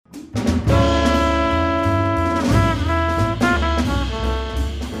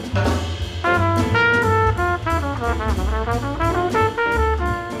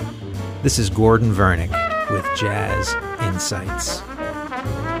This is Gordon Vernick with Jazz Insights.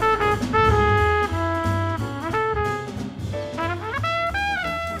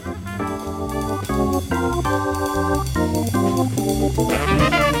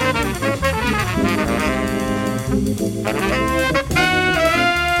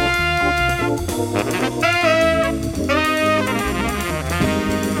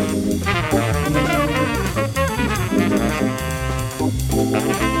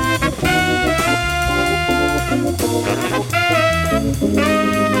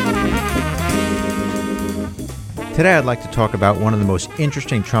 Today I'd like to talk about one of the most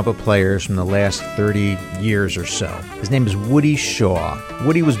interesting trumpet players from the last 30 years or so. His name is Woody Shaw.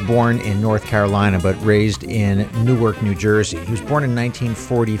 Woody was born in North Carolina but raised in Newark, New Jersey. He was born in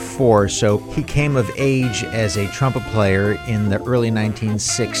 1944, so he came of age as a trumpet player in the early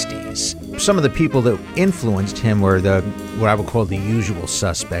 1960s. Some of the people that influenced him were what I would call the usual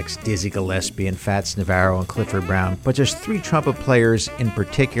suspects, Dizzy Gillespie and Fats Navarro and Clifford Brown, but there's three trumpet players in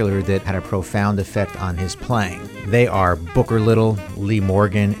particular that had a profound effect on his playing. They are Booker Little, Lee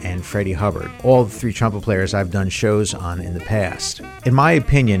Morgan, and Freddie Hubbard. All three trumpet players I've done shows on in the past. In my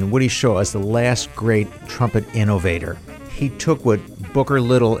opinion, Woody Shaw is the last great trumpet innovator. He took what Booker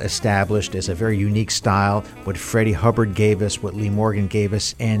Little established as a very unique style, what Freddie Hubbard gave us, what Lee Morgan gave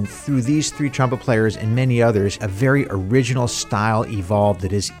us, and through these three trumpet players and many others, a very original style evolved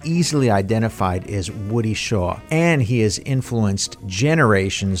that is easily identified as Woody Shaw. And he has influenced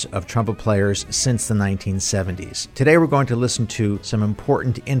generations of trumpet players since the 1970s. Today we're going to listen to some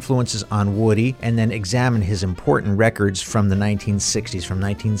important influences on Woody and then examine his important records from the 1960s, from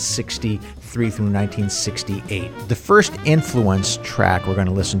 1963 through 1968. The first influence track we're going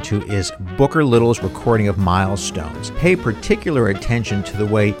to listen to is Booker Little's recording of Milestones. Pay particular attention to the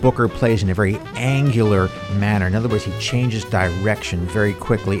way Booker plays in a very angular manner. In other words, he changes direction very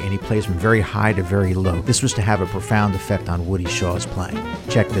quickly and he plays from very high to very low. This was to have a profound effect on Woody Shaw's playing.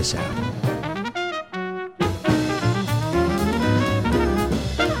 Check this out.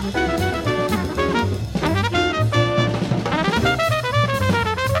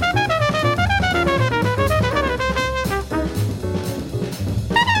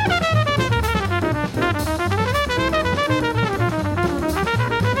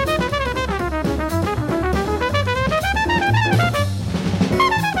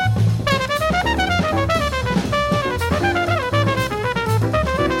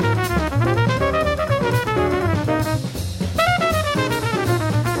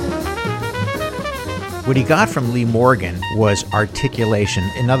 What he got from Lee Morgan was articulation.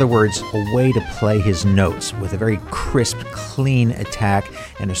 In other words, a way to play his notes with a very crisp, clean attack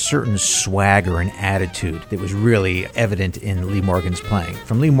and a certain swagger and attitude that was really evident in Lee Morgan's playing.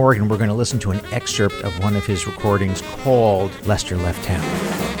 From Lee Morgan, we're going to listen to an excerpt of one of his recordings called Lester Left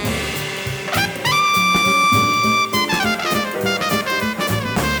Town.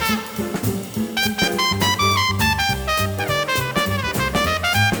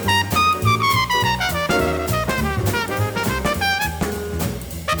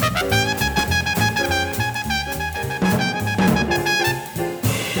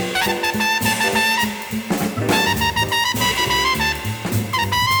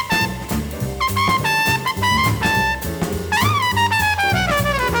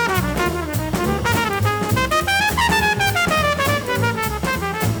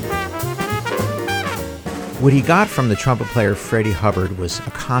 What he got from the trumpet player Freddie Hubbard was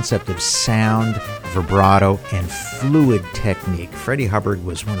a concept of sound, vibrato, and fluid technique. Freddie Hubbard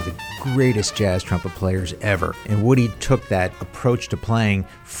was one of the greatest jazz trumpet players ever, and Woody took that approach to playing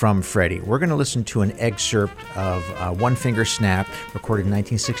from Freddie. We're going to listen to an excerpt of One Finger Snap, recorded in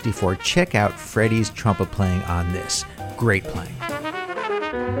 1964. Check out Freddie's trumpet playing on this. Great playing.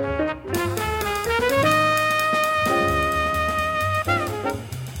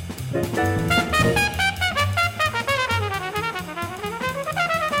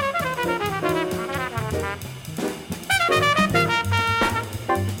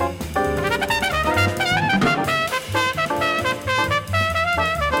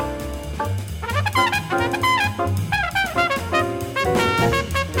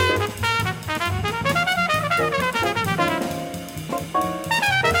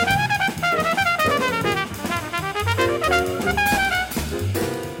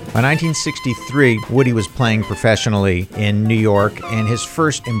 By 1963, Woody was playing professionally in New York, and his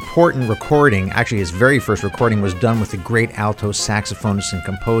first important recording, actually his very first recording, was done with the great alto saxophonist and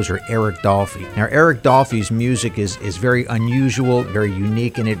composer Eric Dolphy. Now, Eric Dolphy's music is very unusual, very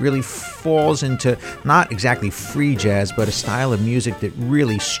unique, and it really falls into not exactly free jazz, but a style of music that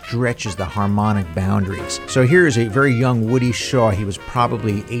really stretches the harmonic boundaries. So here is a very young Woody Shaw. He was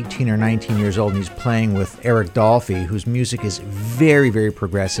probably 18 or 19 years old, and he's playing with Eric Dolphy, whose music is very, very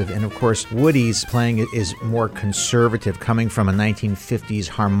progressive. And of course, Woody's playing is more conservative, coming from a 1950s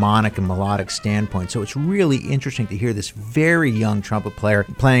harmonic and melodic standpoint. So it's really interesting to hear this very young trumpet player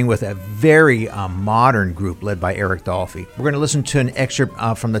playing with a very modern group led by Eric Dolphy. We're going to listen to an excerpt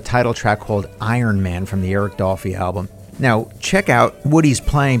from the title track called Iron Man from the Eric Dolphy album. Now, check out Woody's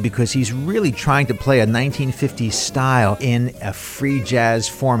playing, because he's really trying to play a 1950s style in a free jazz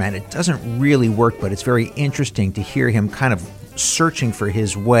format. It doesn't really work, but it's very interesting to hear him kind of searching for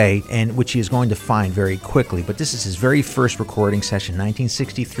his way, and which he is going to find very quickly. But this is his very first recording session,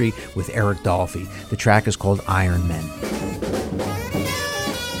 1963, with Eric Dolphy. The track is called Iron Men.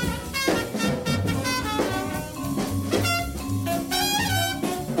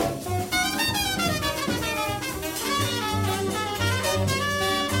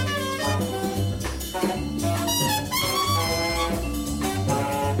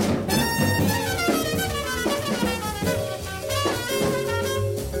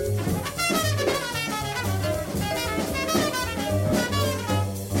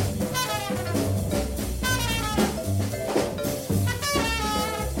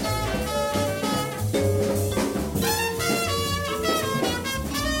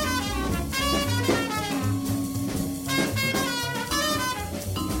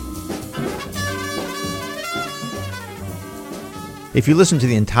 If you listen to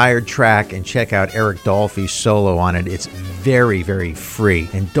the entire track and check out Eric Dolphy's solo on it, it's very, very free.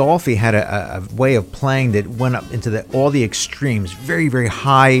 And Dolphy had a way of playing that went up into all the extremes. Very, very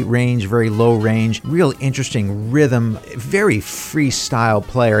high range, very low range, real interesting rhythm, very freestyle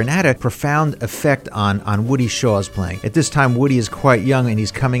player, and had a profound effect on Woody Shaw's playing. At this time, Woody is quite young, and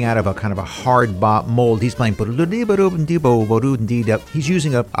he's coming out of a kind of a hard bop mold. He's playing, he's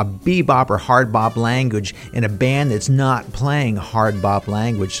using a bebop or hard bop language in a band that's not playing hard bop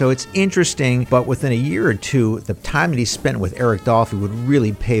language. So it's interesting, but within a year or two, the time that he spent with Eric Dolphy would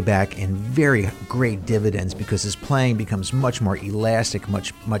really pay back in very great dividends, because his playing becomes much more elastic,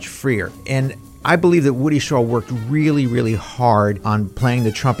 much freer. And I believe that Woody Shaw worked really, really hard on playing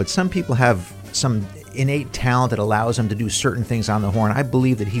the trumpet. Some people have some innate talent that allows him to do certain things on the horn. I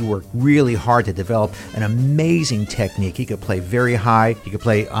believe that he worked really hard to develop an amazing technique. He could play very high, he could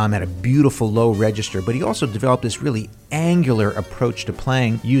play at a beautiful low register, but he also developed this really angular approach to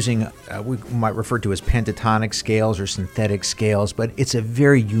playing using we might refer to as pentatonic scales or synthetic scales, but it's a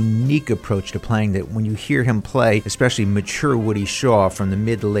very unique approach to playing that when you hear him play, especially mature Woody Shaw from the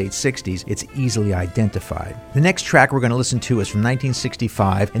mid to late 60s, it's easily identified. The next track we're going to listen to is from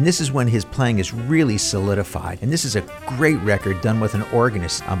 1965, and this is when his playing is really solidified. And this is a great record done with an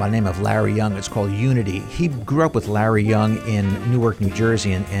organist by the name of Larry Young. It's called Unity. He grew up with Larry Young in Newark, New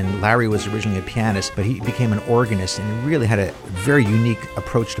Jersey, and Larry was originally a pianist, but he became an organist and really had a very unique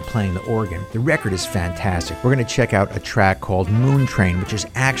approach to playing the organ. The record is fantastic. We're going to check out a track called Moon Train, which is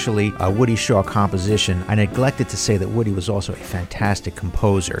actually a Woody Shaw composition. I neglected to say that Woody was also a fantastic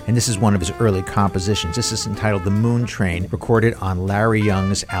composer, and this is one of his early compositions. This is entitled The Moon Train, recorded on Larry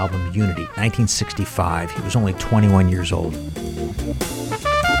Young's album Unity, 1965. He was only 21 years old.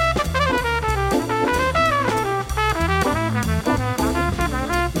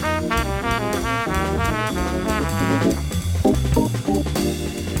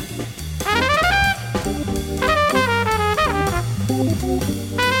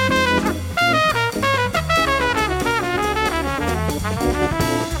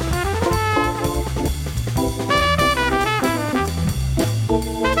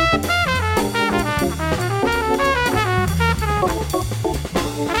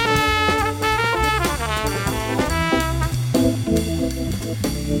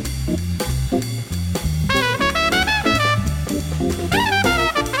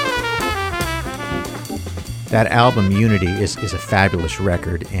 That album, Unity, is a fabulous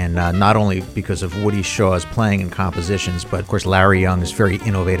record, and not only because of Woody Shaw's playing and compositions, but of course Larry Young's very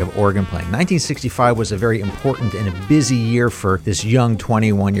innovative organ playing. 1965 was a very important and a busy year for this young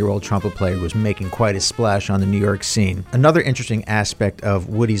 21-year-old trumpet player who was making quite a splash on the New York scene. Another interesting aspect of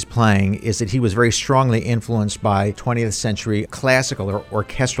Woody's playing is that he was very strongly influenced by 20th century classical or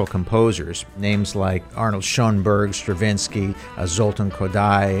orchestral composers, names like Arnold Schoenberg, Stravinsky, Zoltan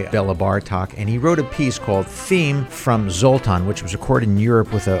Kodály, Béla Bartók, and he wrote a piece called Theme from Zoltan, which was recorded in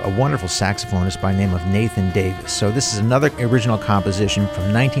Europe with a wonderful saxophonist by the name of Nathan Davis. So this is another original composition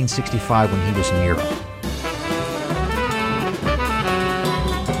from 1965 when he was in Europe.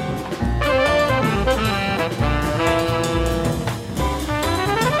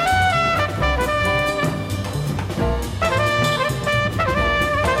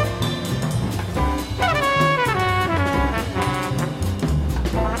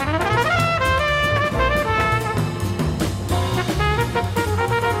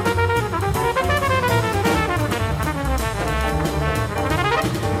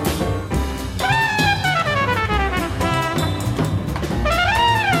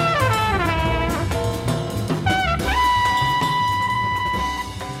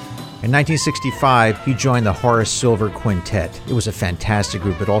 In 1965, he joined the Horace Silver Quintet. It was a fantastic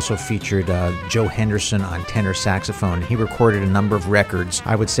group. It also featured Joe Henderson on tenor saxophone. He recorded a number of records.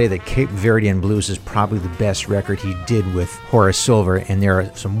 I would say that Cape Verdean Blues is probably the best record he did with Horace Silver, and there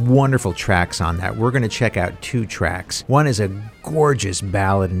are some wonderful tracks on that. We're going to check out two tracks. One is a gorgeous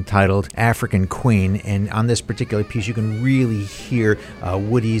ballad entitled African Queen, and on this particular piece you can really hear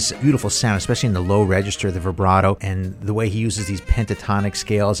Woody's beautiful sound, especially in the low register, the vibrato, and the way he uses these pentatonic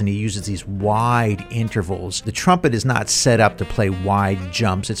scales, and he uses these wide intervals. The trumpet is not set up to play wide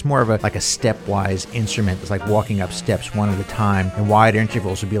jumps. It's more of like a stepwise instrument. It's like walking up steps one at a time, and wide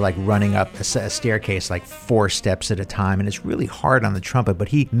intervals would be like running up a staircase like 4 steps at a time, and it's really hard on the trumpet, but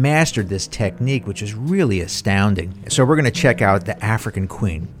he mastered this technique, which is really astounding. So we're going to check out the African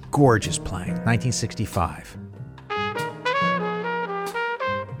Queen. Gorgeous playing, 1965.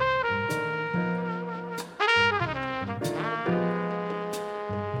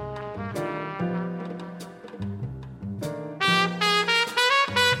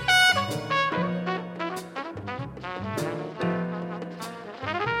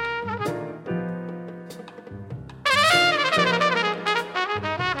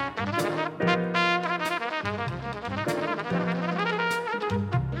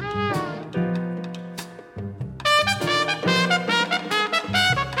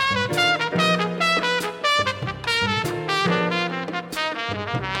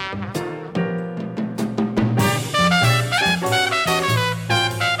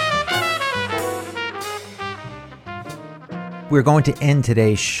 We're going to end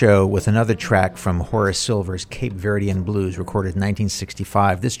today's show with another track from Horace Silver's Cape Verdean Blues, recorded in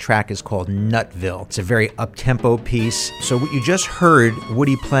 1965. This track is called Nutville. It's a very up-tempo piece. So what you just heard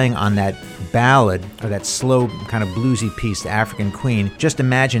Woody playing on that ballad, or that slow kind of bluesy piece, the African Queen, just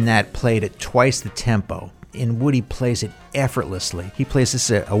imagine that played at twice the tempo. And Woody plays it effortlessly. He plays this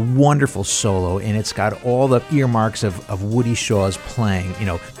a wonderful solo, and it's got all the earmarks of Woody Shaw's playing. You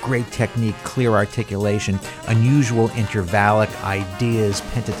know, great technique, clear articulation, unusual intervallic ideas,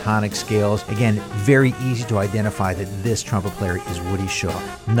 pentatonic scales. Again, very easy to identify that this trumpet player is Woody Shaw.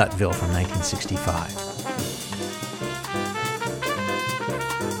 Nutville from 1965.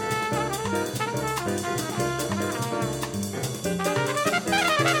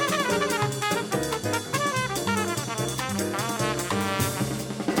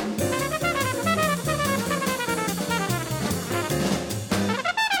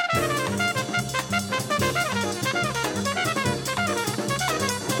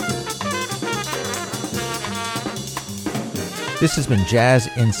 This has been Jazz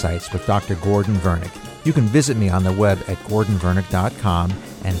Insights with Dr. Gordon Vernick. You can visit me on the web at gordonvernick.com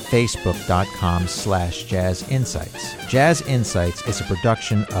and facebook.com/jazzinsights. Jazz Insights is a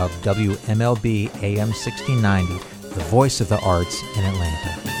production of WMLB AM 1690, the voice of the arts in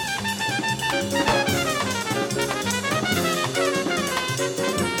Atlanta.